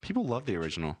People love the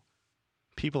original.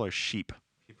 People are sheep.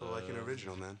 People like an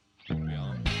original, man. We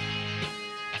all.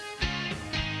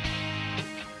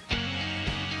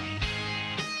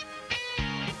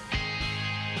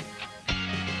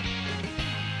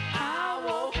 I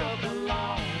woke up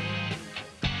alone,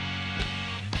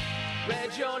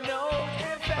 read your note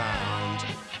and found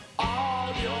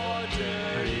all your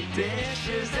dirty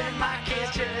dishes in my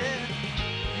kitchen.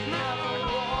 You never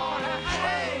wanna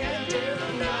hang and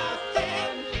do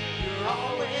nothing. You're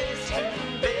always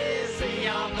too busy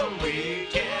on the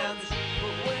weekends.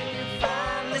 But when you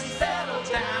finally settle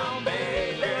down,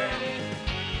 baby,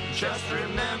 just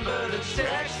remember to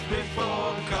text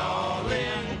before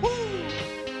calling. Woo!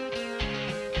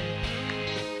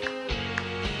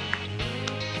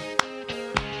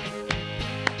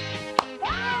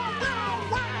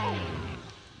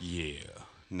 Yeah.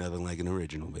 Nothing like an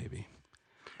original, baby.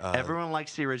 Everyone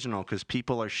likes the original because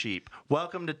people are sheep.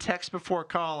 Welcome to Text Before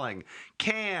Calling.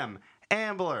 Cam,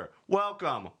 Ambler,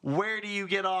 welcome. Where do you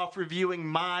get off reviewing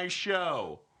my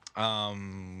show?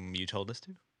 You told us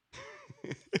to.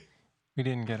 We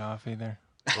didn't get off either.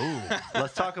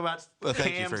 Let's talk about Well,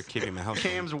 thank you for keeping my house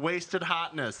clean. Cam's wasted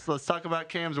hotness. Let's talk about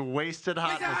Cam's wasted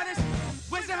hotness.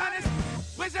 Where's the hotness?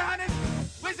 Where's the hotness?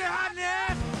 Where's the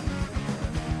hotness?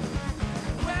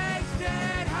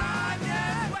 Wasted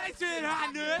hotness! Wasted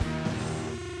hotness!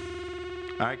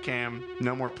 All right, Cam,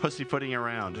 no more pussyfooting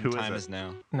around. Who Time is is it?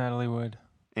 now. Natalie Wood.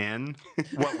 And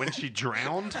what, when she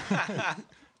drowned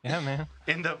Yeah, man.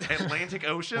 in the Atlantic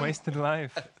Ocean? Wasted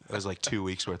life. It was like 2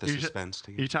 weeks worth of You ju- suspense.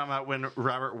 To You talking about when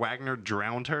Robert Wagner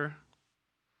drowned her?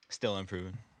 Still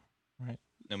unproven. Right.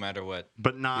 No matter what.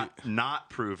 But not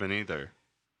proven either.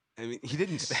 I mean, he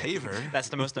didn't save her. That's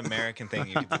the most American thing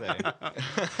you could say.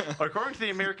 According to the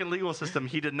American legal system,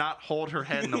 he did not hold her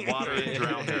head in the water and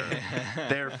drown her.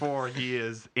 Therefore, he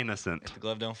is innocent. The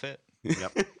glove don't fit.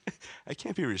 Yep. I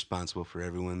can't be responsible for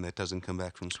everyone that doesn't come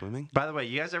back from swimming. By the way,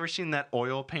 you guys ever seen that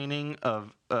oil painting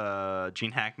of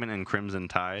Gene Hackman in Crimson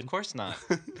Tide? Of course not.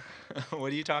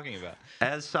 What are you talking about?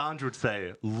 As Sanj would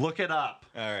say, look it up.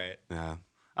 All right. Yeah.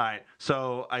 All right,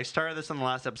 so I started this in the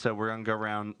last episode. We're going to go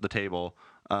around the table.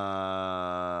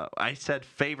 I said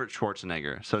favorite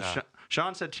Schwarzenegger. So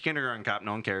Sean said Kindergarten Cop.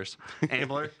 No one cares.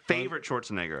 Ambler, favorite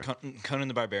Schwarzenegger. Conan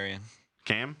the Barbarian.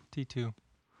 Cam? T2.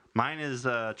 Mine is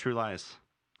True Lies.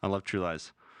 I love True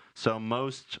Lies. So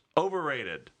most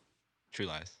overrated. True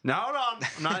Lies. Now, hold on.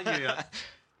 I'm not you yet.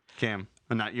 Cam.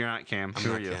 You're not Cam. I'm Who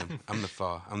not are you? Cam. I'm the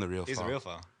fa. I'm the real He's fa. a real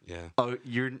foul. Yeah. Oh,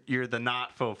 you're the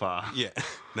not faux pas. Yeah.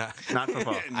 Not Not faux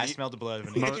pas. I smelled the blood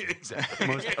of an Mo- exactly.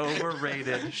 Most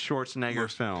overrated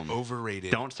Schwarzenegger film.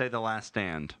 Overrated. Don't say The Last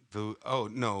Stand. Oh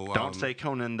no. Don't say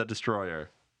Conan the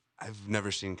Destroyer. I've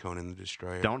never seen Conan the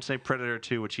Destroyer. Don't say Predator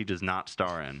 2, which he does not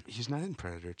star in. He's not in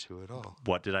Predator 2 at all.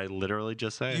 What did I literally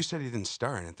just say? You said he didn't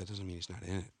star in it. That doesn't mean he's not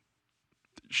in it.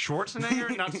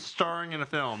 Schwarzenegger not starring in a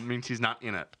film means he's not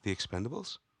in it. The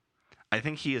Expendables? I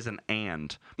think he is an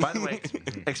and. By the way,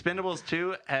 Expendables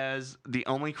 2 has the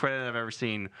only credit I've ever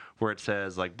seen where it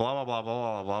says like blah blah blah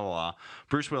blah blah blah blah.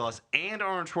 Bruce Willis and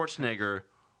Arnold Schwarzenegger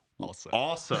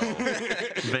also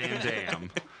Van Damme.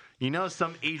 You know,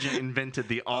 some agent invented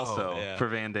the also yeah. for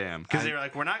Van Damme because they were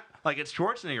like, we're not like it's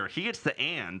Schwarzenegger. He gets the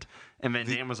and Van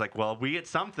Damme was like, well, we get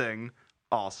something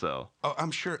also. Oh,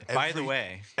 I'm sure. By the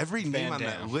way, every name Van on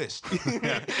that Damme. list.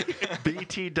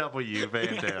 BTW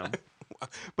Van Damme.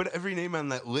 But every name on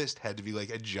that list had to be like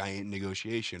a giant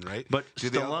negotiation, right? But Do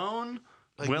they all- Stallone,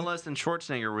 like- Willis, and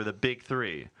Schwarzenegger were the big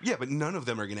three. Yeah, but none of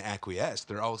them are going to acquiesce.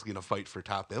 They're always going to fight for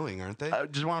top billing, aren't they? I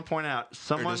just want to point out,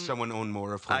 or does someone own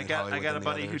more of Planet I Hollywood got a than the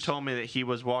buddy who others? told me that he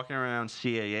was walking around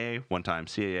CAA one time,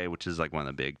 CAA, which is like one of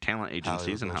the big talent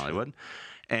agencies in bullshit. Hollywood,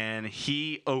 and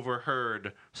he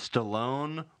overheard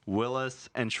Stallone, Willis,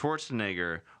 and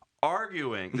Schwarzenegger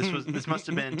arguing. This must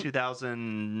have been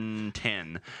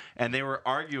 2010, and they were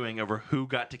arguing over who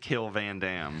got to kill Van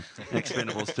Damme in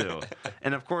Expendables 2.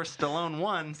 And of course, Stallone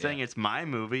won, saying it's my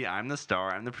movie, I'm the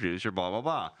star, I'm the producer, blah blah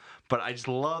blah. But I just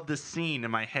love this scene in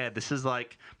my head. This is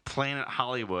like Planet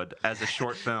Hollywood as a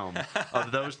short film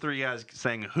of those three guys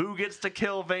saying, "Who gets to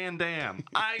kill Van Damme?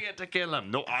 I get to kill him.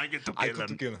 No, I get to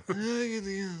kill him."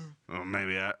 Oh,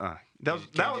 maybe I. That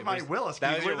was my Willis.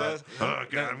 That Can you was your believe Willis. Oh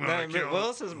God, I'm gonna kill him.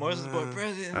 Willis is Morris's boy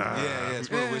president. Yeah,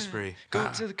 it's more whispery. Go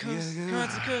to the coast. Go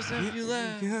to the coast after you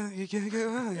laugh. You can't go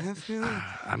out. You have to.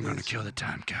 I'm gonna kill the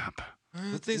time cop.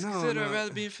 Things No, considered, no. I'd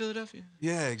rather be in Philadelphia.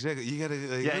 Yeah, exactly. You got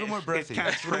to Yeah, a little more it breathy, kinda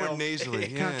a little more trails- nasally. It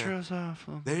kind Yeah. of trails off.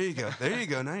 There you go. There you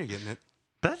go. Now you're getting it.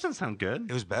 That doesn't sound good.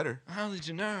 It was better. Holly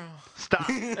Gennaro. Stop.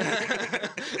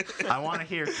 I want to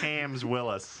hear Cam's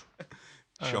Willis.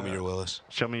 Show me your Willis.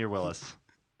 Show me your Willis.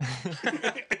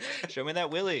 Show me that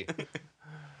Willie.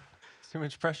 It's too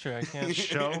much pressure. I can't.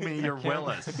 Show me your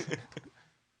Willis.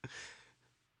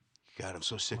 God, I'm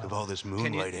so sick of all this you-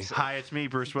 moonlighting. Hi, it's me,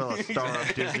 Bruce Willis, star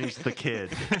of Disney's The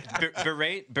Kid.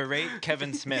 Berate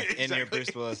Kevin Smith in your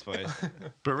Bruce Willis voice.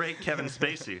 Berate Kevin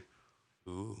Spacey.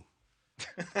 Ooh.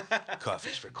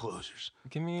 Coffees for closers.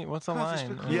 Give me what's the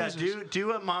line? Yeah,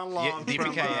 do a monologue from,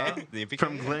 DPKA?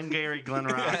 from Glengarry Glen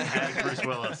Ross as Bruce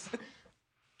Willis.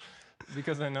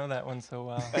 Because I know that one so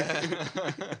well.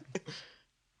 I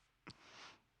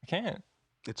can't.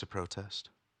 It's a protest.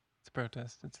 It's a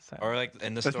protest. It's a sad. Or like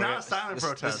in the It's story. not a silent the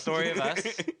protest. story of us.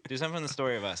 Do something from the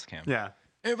story of us, Cam. Yeah.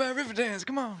 Everybody river dance,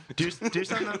 come on. Do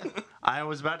something. I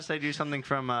was about to say do something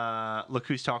from Look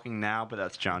Who's Talking Now, but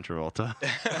that's John Travolta.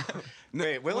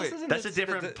 Wait, Willis wait, isn't That's a the-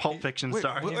 different the- Pulp Fiction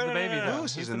star. He's the baby though.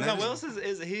 Willis is in No, that. Willis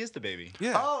is he is the baby.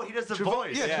 Yeah. Oh, he does the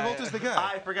voice. Yeah, Yeah, Travolta's the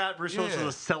guy. I forgot Bruce Willis Yeah.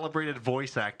 was a celebrated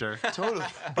voice actor. Totally.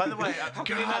 By the way, How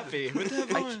can you not be? With that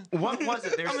voice. what was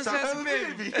it? I'm a There's sassy some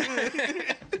baby.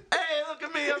 Hey, look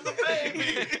at me, I'm the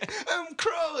baby. I'm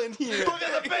crawling here. Look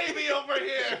at the baby over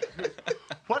here.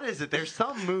 What is it? There's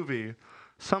some movie,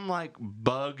 some like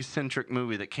bug-centric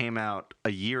movie that came out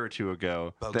a year or two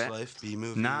ago. Bugs that, Life, B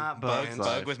movie. Not Bugs Bands.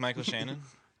 Life. Bug with Michael Shannon.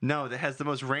 No, that has the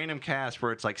most random cast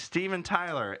where it's like Steven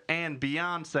Tyler and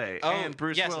Beyonce and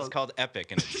Bruce yes, Willis. it's called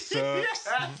Epic, and it's Yes!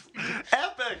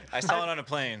 Epic. I saw it on a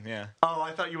plane. Yeah. Oh,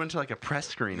 I thought you went to like a press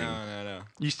screening. No.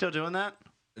 You still doing that?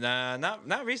 Nah,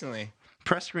 not recently.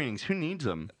 Press screenings. Who needs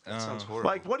them? That sounds horrible.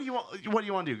 Like, what do you want? What do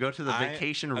you want to do? Go to the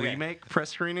Vacation okay. remake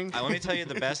press screening? Let me tell you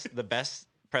the best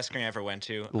press screening I ever went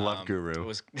to. Love Guru. It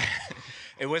was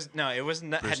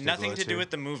had Bruce nothing to do too. with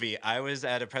the movie. I was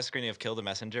at a press screening of Kill the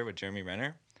Messenger with Jeremy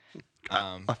Renner.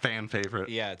 A fan favorite.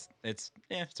 Yeah, it's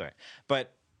all right.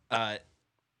 But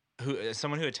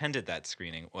someone who attended that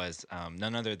screening was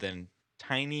none other than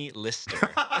Tiny Lister,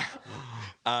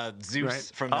 Zeus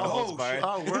Right? from No Holds Barred.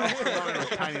 Oh, we're all familiar with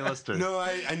Tiny Lister. No,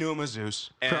 I knew him as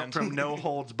Zeus. From No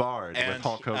Holds Barred with And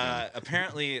Hulk Hogan.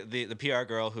 apparently, the PR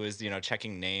girl who was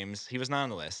checking names, he was not on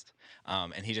the list,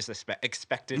 and he just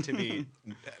expected to be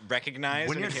recognized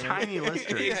when he you're came in. Tiny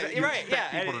Lister, Exactly, you right?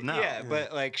 expect Yeah, people to know. yeah.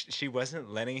 But like, she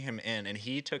wasn't letting him in, and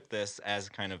he took this as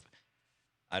kind of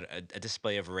a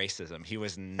display of racism. He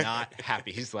was not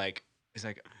happy. He's like.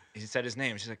 He said his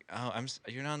name. She's like, "Oh,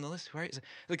 you're not on the list. Who are you?" He's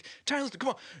like, Tiny Lister, come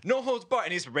on, No Holds Barred.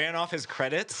 And he just ran off his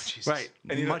credits. Right.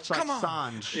 And he's Much like, like "Come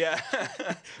on." Sanj. Yeah.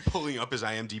 Pulling up his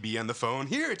IMDb on the phone.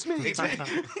 Here, it's me.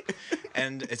 Exactly.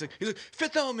 And he's like,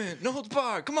 Fifth Element, No Holds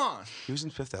Barred. Come on. He was in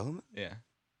Fifth Element. Yeah.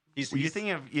 You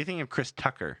thinking of Chris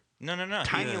Tucker? No.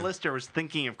 Tiny Lister was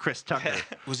thinking of Chris Tucker.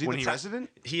 Was he when the president?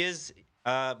 He is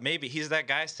maybe he's that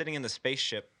guy sitting in the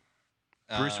spaceship.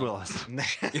 Bruce Willis.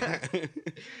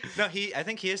 No, I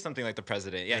think he is something like the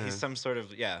president. Yeah, he's some sort of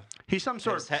He's some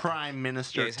sort His of head- prime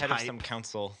minister he's head of type. some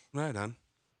council. Right on.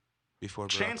 Before Barack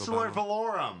Chancellor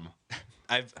Obama.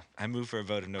 Valorum. I move for a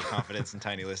vote of no confidence in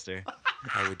Tiny Lister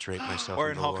I would drape myself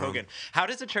or in Hulk Valorum. Hogan. How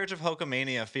does the Church of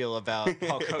Hulkamania feel about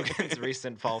Hulk Hogan's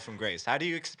recent fall from grace? How do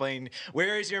you explain?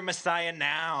 Where is your Messiah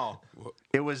now?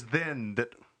 It was then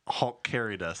that Hulk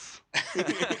carried us.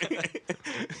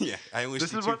 Yeah, I only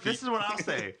This see is 2 what feet.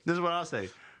 I'll say.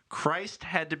 Christ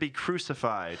had to be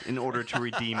crucified in order to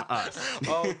redeem us.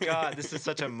 Oh God, this is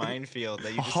such a minefield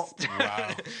that you just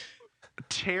Wow.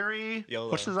 Terry,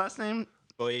 YOLO. what's his last name?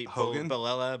 Hogan?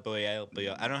 Bolella.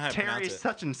 I don't know how to Terry pronounce it.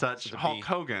 such and such, With a Hulk B.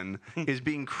 Hogan, is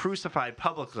being crucified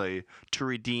publicly to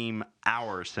redeem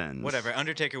our sins. Whatever.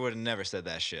 Undertaker would have never said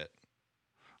that shit.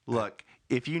 Look,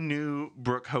 if you knew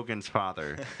Brooke Hogan's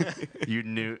father, you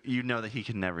know that he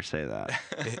could never say that.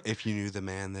 If you knew the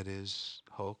man that is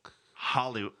Hulk.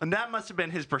 Hollywood, and that must have been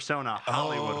his persona,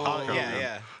 Hollywood Hulk Hogan,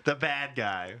 yeah. the bad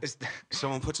guy.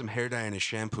 Someone put some hair dye in his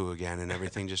shampoo again, and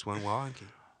everything just went wonky.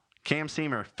 Cam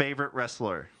Seymour, favorite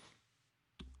wrestler?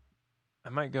 I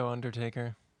might go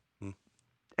Undertaker.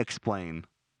 Explain.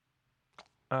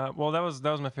 Well, that was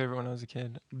my favorite when I was a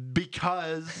kid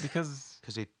Because because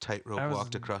Because he tightrope I was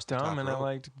walked across the dumb top and rope. I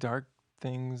liked dark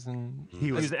things and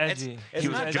He was edgy. It's He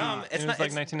was not edgy. dumb. And It's it not was like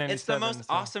it's, 1997. it's the most so-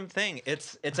 awesome thing.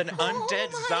 It's an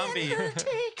undead zombie.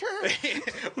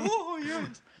 Oh,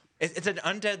 yes. It's an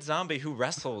undead zombie who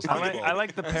wrestles people. I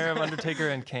like the pair of Undertaker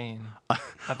and Kane. I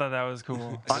thought that was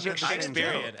cool. A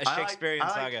Shakespearean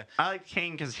saga. I like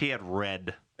Kane because he had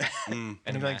red. And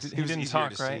he, mask. like, He he was didn't easier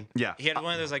talk, to see. right? Yeah. He had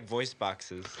one of those like voice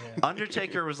boxes.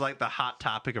 Undertaker was like the hot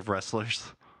topic of wrestlers.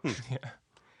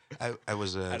 I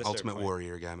was At a an certain Ultimate point.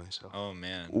 Warrior guy myself. Oh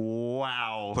man.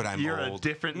 Wow. But I'm You're a old.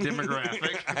 different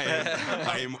demographic.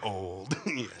 I am old.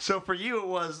 Yes. So for you, it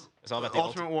was It's all about the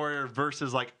Ultimate Warrior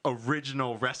versus like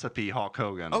original recipe Hulk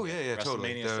Hogan. Oh yeah,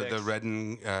 totally. WrestleMania The 6. red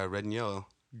and yellow,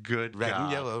 Good red God.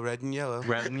 and yellow, red and yellow.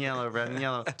 Red and yellow, red and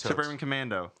yellow. Suburban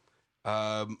Commando.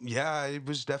 Yeah, I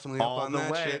was definitely All up on the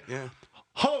that way. shit. Yeah.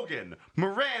 Hogan,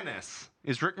 Moranis.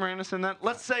 Is Rick Moranis in that?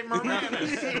 Let's say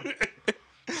Moranis.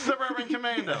 Suburban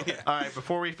Commando. All right,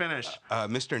 before we finish,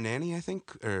 Mr. Nanny, I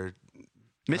think, or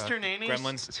Mr. Nanny.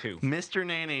 Gremlins 2. Mr.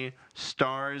 Nanny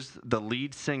stars the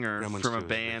lead singer Gremlins from 2 a is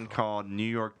band beautiful. called New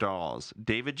York Dolls.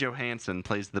 David Johansen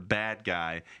plays the bad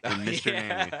guy in Mr.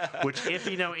 Nanny, which, if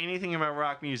you know anything about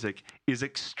rock music, is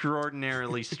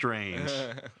extraordinarily strange.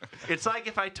 It's like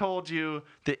if I told you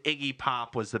that Iggy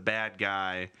Pop was the bad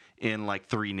guy in like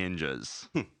Three Ninjas.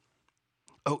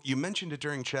 oh, you mentioned it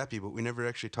during Chappie, but we never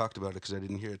actually talked about it because I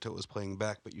didn't hear it till it was playing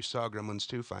back. But you saw Gremlins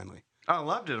 2 finally. I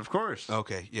loved it, of course.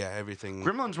 Okay, yeah, everything.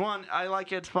 Gremlins 1, I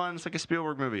like it. It's fun. It's like a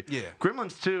Spielberg movie. Yeah.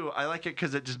 Gremlins 2, I like it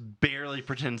because it just barely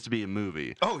pretends to be a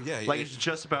movie. Oh yeah, Like, it- it's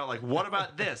just about, like, what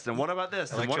about this? And what about this?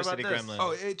 And what about Electricity this? Gremlins.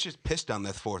 oh, it just pissed on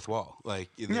that fourth wall.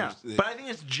 Like, Yeah. But I think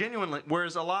it's genuinely,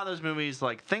 whereas a lot of those movies,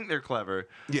 like, think they're clever.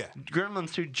 yeah,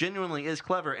 Gremlins 2 genuinely is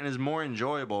clever and is more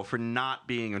enjoyable for not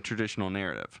being a traditional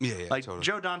narrative. Yeah, yeah, Like, totally.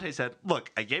 Joe Dante said,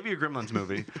 look, I gave you a Gremlins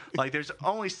movie. Like, there's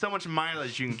only so much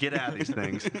mileage you can get out of these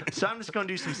things. So I'm just going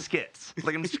to do some skits.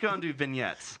 Like, I'm just going to do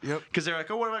vignettes. Yep. Because they're like,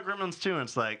 oh, what about Gremlins 2? And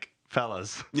it's like,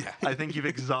 fellas, Yeah. I think you've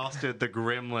exhausted the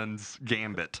Gremlins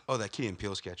gambit. oh, that Key and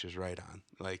Peele sketch is right on.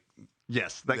 Like,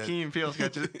 Yes, that That- Key and Peele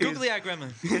sketch is... Googly eye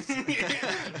gremlin.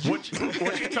 What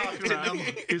you talking about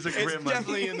is a gremlin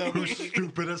definitely in the who's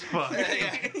stupid as fuck.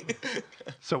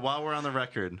 So while we're on the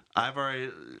record, I've already...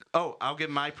 Oh, I'll give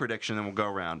my prediction and we'll go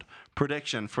around.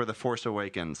 Prediction for The Force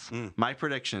Awakens. My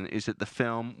prediction is that the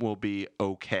film will be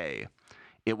okay.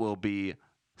 It will be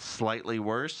slightly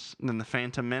worse than The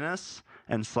Phantom Menace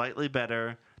and slightly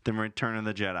better than Return of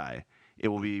the Jedi. It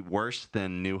will be worse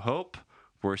than New Hope,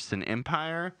 worse than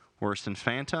Empire, worse than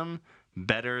Phantom,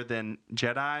 better than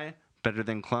Jedi, better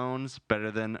than Clones, better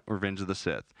than Revenge of the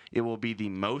Sith. It will be the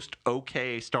most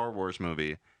okay Star Wars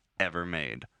movie ever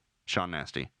made. Sean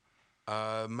Nasty.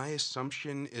 my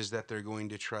assumption is that they're going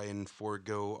to try and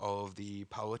forego all of the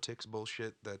politics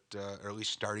bullshit that, or at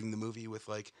least starting the movie with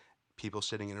like people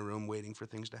sitting in a room waiting for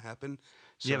things to happen.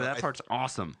 So Yeah, but that I part's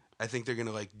awesome. I think they're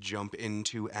gonna like jump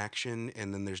into action,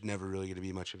 and then there's never really gonna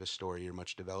be much of a story or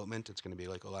much development. It's gonna be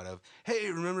like a lot of, hey,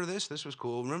 remember this? This was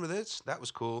cool. Remember this? That was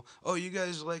cool. Oh, you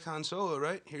guys like Han Solo,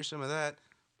 right? Here's some of that.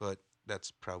 But that's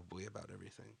probably about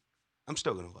everything. I'm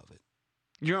still gonna love it.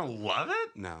 You're going to love it?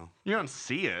 No, You're going to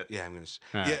see it. yeah, I'm gonna.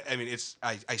 All Yeah, right. I mean, it's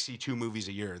I see 2 movies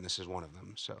a year, and this is one of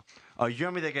them. So Oh, you're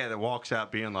going to be that guy that walks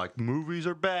out being like, movies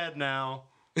are bad now.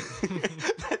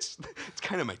 it's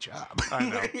kind of my job. I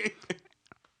know.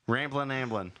 Ramblin'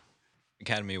 Amblin'.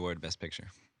 Academy Award Best Picture.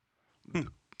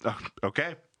 Oh,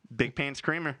 okay. Big Pants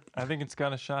Creamer. I think it's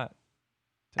got a shot.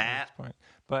 To At- Eric's point.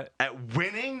 But At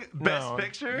winning Best no,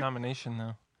 Picture? nomination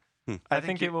though. I I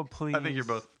think it you- will please. I think you're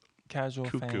both casual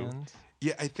cuckoo. fans.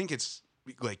 Yeah, I think it's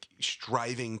like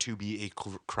striving to be a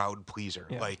crowd pleaser.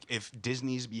 Yeah. Like if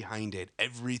Disney's behind it,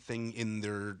 everything in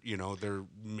their, their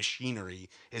machinery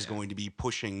is going to be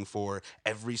pushing for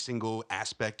every single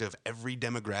aspect of every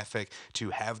demographic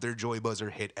to have their joy buzzer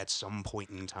hit at some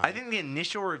point in time. I think the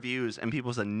initial reviews and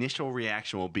people's initial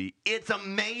reaction will be, it's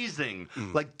amazing.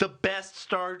 Like the best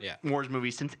Star Yeah. Wars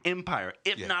movie since Empire,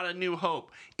 if Yeah. not A New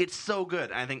Hope. It's so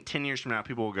good. I think 10 years from now,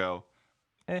 people will go,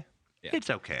 Eh. Yeah. it's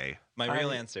okay. My real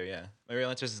I- answer, yeah. My real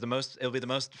answer is it'll be the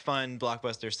most fun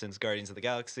blockbuster since Guardians of the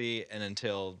Galaxy, and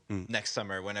until next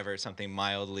summer, whenever something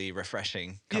mildly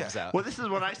refreshing comes out. Well, this is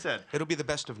what I said. It'll be the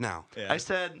best of now. Yeah. I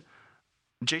said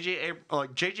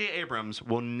J.J. Abrams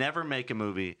will never make a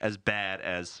movie as bad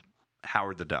as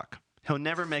Howard the Duck. He'll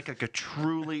never make like a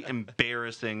truly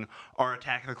embarrassing or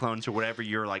Attack of the Clones or whatever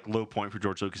your like low point for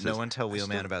George Lucas No is. one tell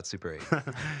Wheelman about Super 8.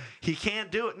 He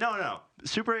can't do it. No.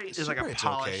 Super 8 is like Super a 8's okay,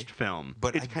 polished film.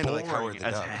 but it's I kinda like boring Howard the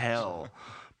as Duck. hell.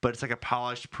 But it's like a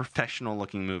polished, professional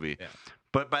looking movie. Yeah.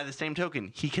 But by the same token,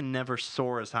 he can never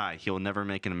soar as high. He'll never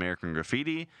make an American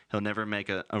Graffiti. He'll never make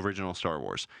an original Star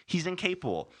Wars. He's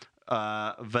incapable.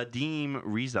 Vadim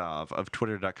Rizov of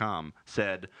Twitter.com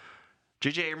said,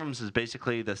 J.J. Abrams is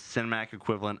basically the cinematic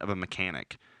equivalent of a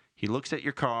mechanic. He looks at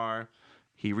your car,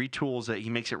 he retools it, he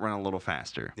makes it run a little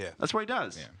faster. Yeah. That's what he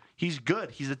does. Yeah. He's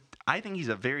good. I think he's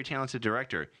a very talented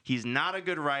director. He's not a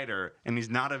good writer, and he's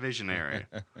not a visionary.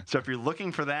 So if you're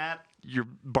looking for that, you're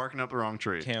barking up the wrong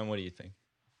tree. Cam, what do you think?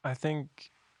 I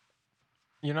think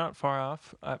you're not far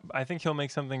off. I think he'll make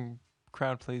something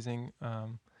crowd pleasing.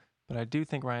 But I do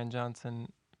think Ryan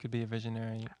Johnson could be a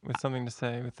visionary with something to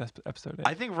say with this episode 8.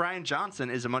 I think Ryan Johnson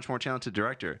is a much more talented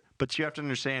director, but you have to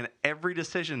understand every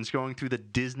decision's going through the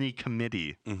Disney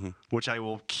committee, which I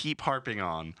will keep harping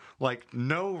on. Like,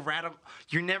 no radical.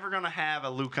 You're never gonna have a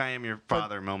Luke, I am your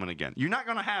father moment again. You're not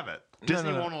gonna have it.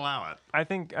 Disney no. won't allow it. I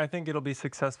think it'll be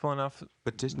successful enough.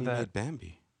 But Disney that- made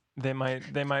Bambi. They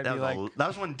might That be was, like. that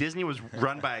was when Disney was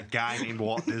run by a guy named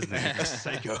Walt Disney.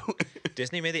 Psycho.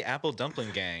 Disney made the Apple Dumpling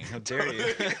Gang. How dare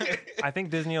you? I think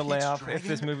Disney will lay Pete's off if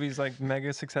this Dragon? movie's like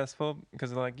mega successful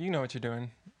because they're like, you know what you're doing,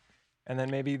 and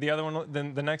then maybe the other one,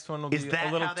 then the next one will Is be that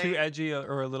a little how too they- edgy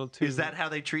or a little too. Is that how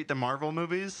they treat the Marvel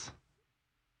movies?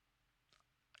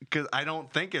 Because I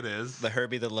don't think it is. The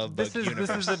Herbie the Love Bug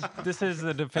universe. this is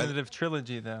the definitive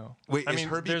trilogy though. Wait, I is mean,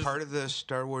 Herbie there's- part of the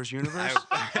Star Wars universe?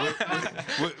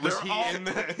 Was They're he all- in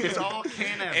the? It's all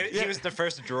canon. He was the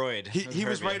first droid. He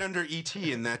was Herbie. right under ET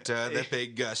in that that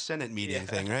big Senate meeting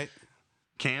thing, right?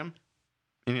 Cam,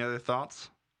 any other thoughts?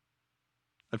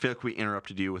 I feel like we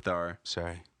interrupted you with our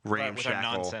Sorry. ramshackle.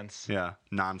 nonsense. Yeah,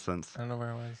 nonsense. I don't know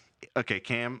where I was. Okay,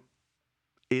 Cam,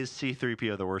 is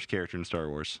C-3PO the worst character in Star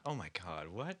Wars? Oh my God!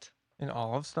 What? In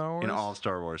all of Star Wars. In all of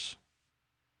Star Wars.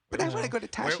 But I want to go to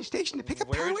Tashi Where- Station to pick up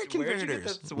where'd- power where'd you get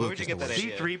converters. that- where'd you get that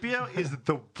idea? C-3PO is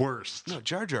the worst. No,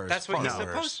 Jar Jar. That's what he's far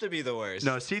worse. supposed to be the worst.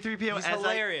 No, C-3PO, He's as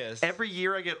hilarious. every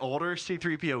year I get older,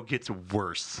 C-3PO gets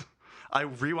worse. I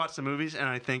rewatch the movies and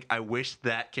I think I wish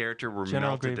that character were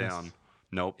General melted Grievous. down.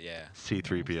 Nope. Yeah.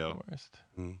 C-3PO. The worst.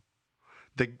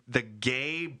 The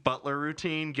gay butler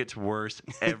routine gets worse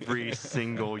every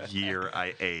single year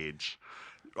I age.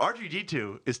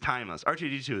 R2-D2 is timeless.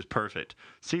 R2-D2 is perfect.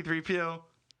 C-3PO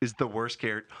is the worst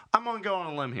character. I'm going to go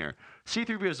on a limb here.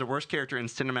 C-3PO is the worst character in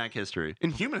cinematic history,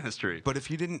 in human history. But if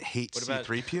you didn't hate What about-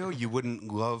 C-3PO, you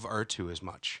wouldn't love R2 as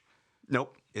much.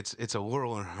 Nope. It's a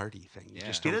Laurel and Hardy thing. You Yeah.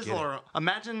 just It don't is get Laurel.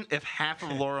 Imagine if half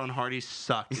of Laurel and Hardy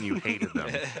sucked and you hated them.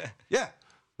 Yeah,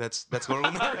 that's Laurel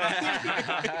and Hardy.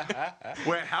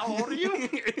 Wait, how old are you?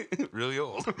 Really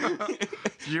old.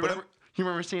 You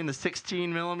remember seeing the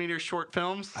 16 millimeter short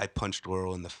films? I punched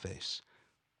Laurel in the face.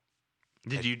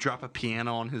 Did you drop a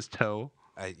piano on his toe?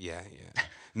 Yeah.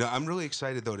 No, I'm really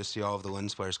excited though to see all of the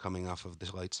lens flares coming off of the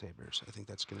lightsabers. I think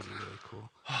that's going to be really cool.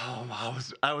 Oh,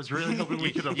 I was really hoping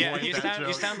we could avoid Yeah, you that sound, joke.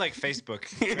 you sound like Facebook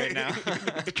right now.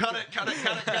 Cut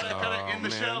it, end the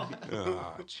show.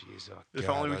 Oh, jeez. Oh, If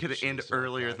God, only we oh, could end jeez, oh,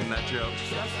 earlier God. than that joke.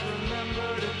 Just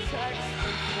remember to text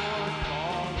before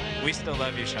calling. We still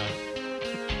love you, Sean.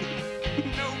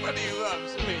 Nobody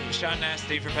loves me. Sean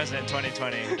Nasty for President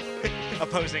 2020,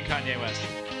 opposing Kanye West.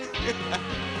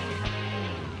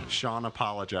 Sean,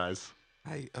 apologize.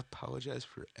 I apologize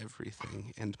for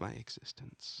everything and my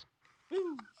existence.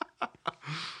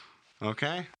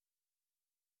 Okay.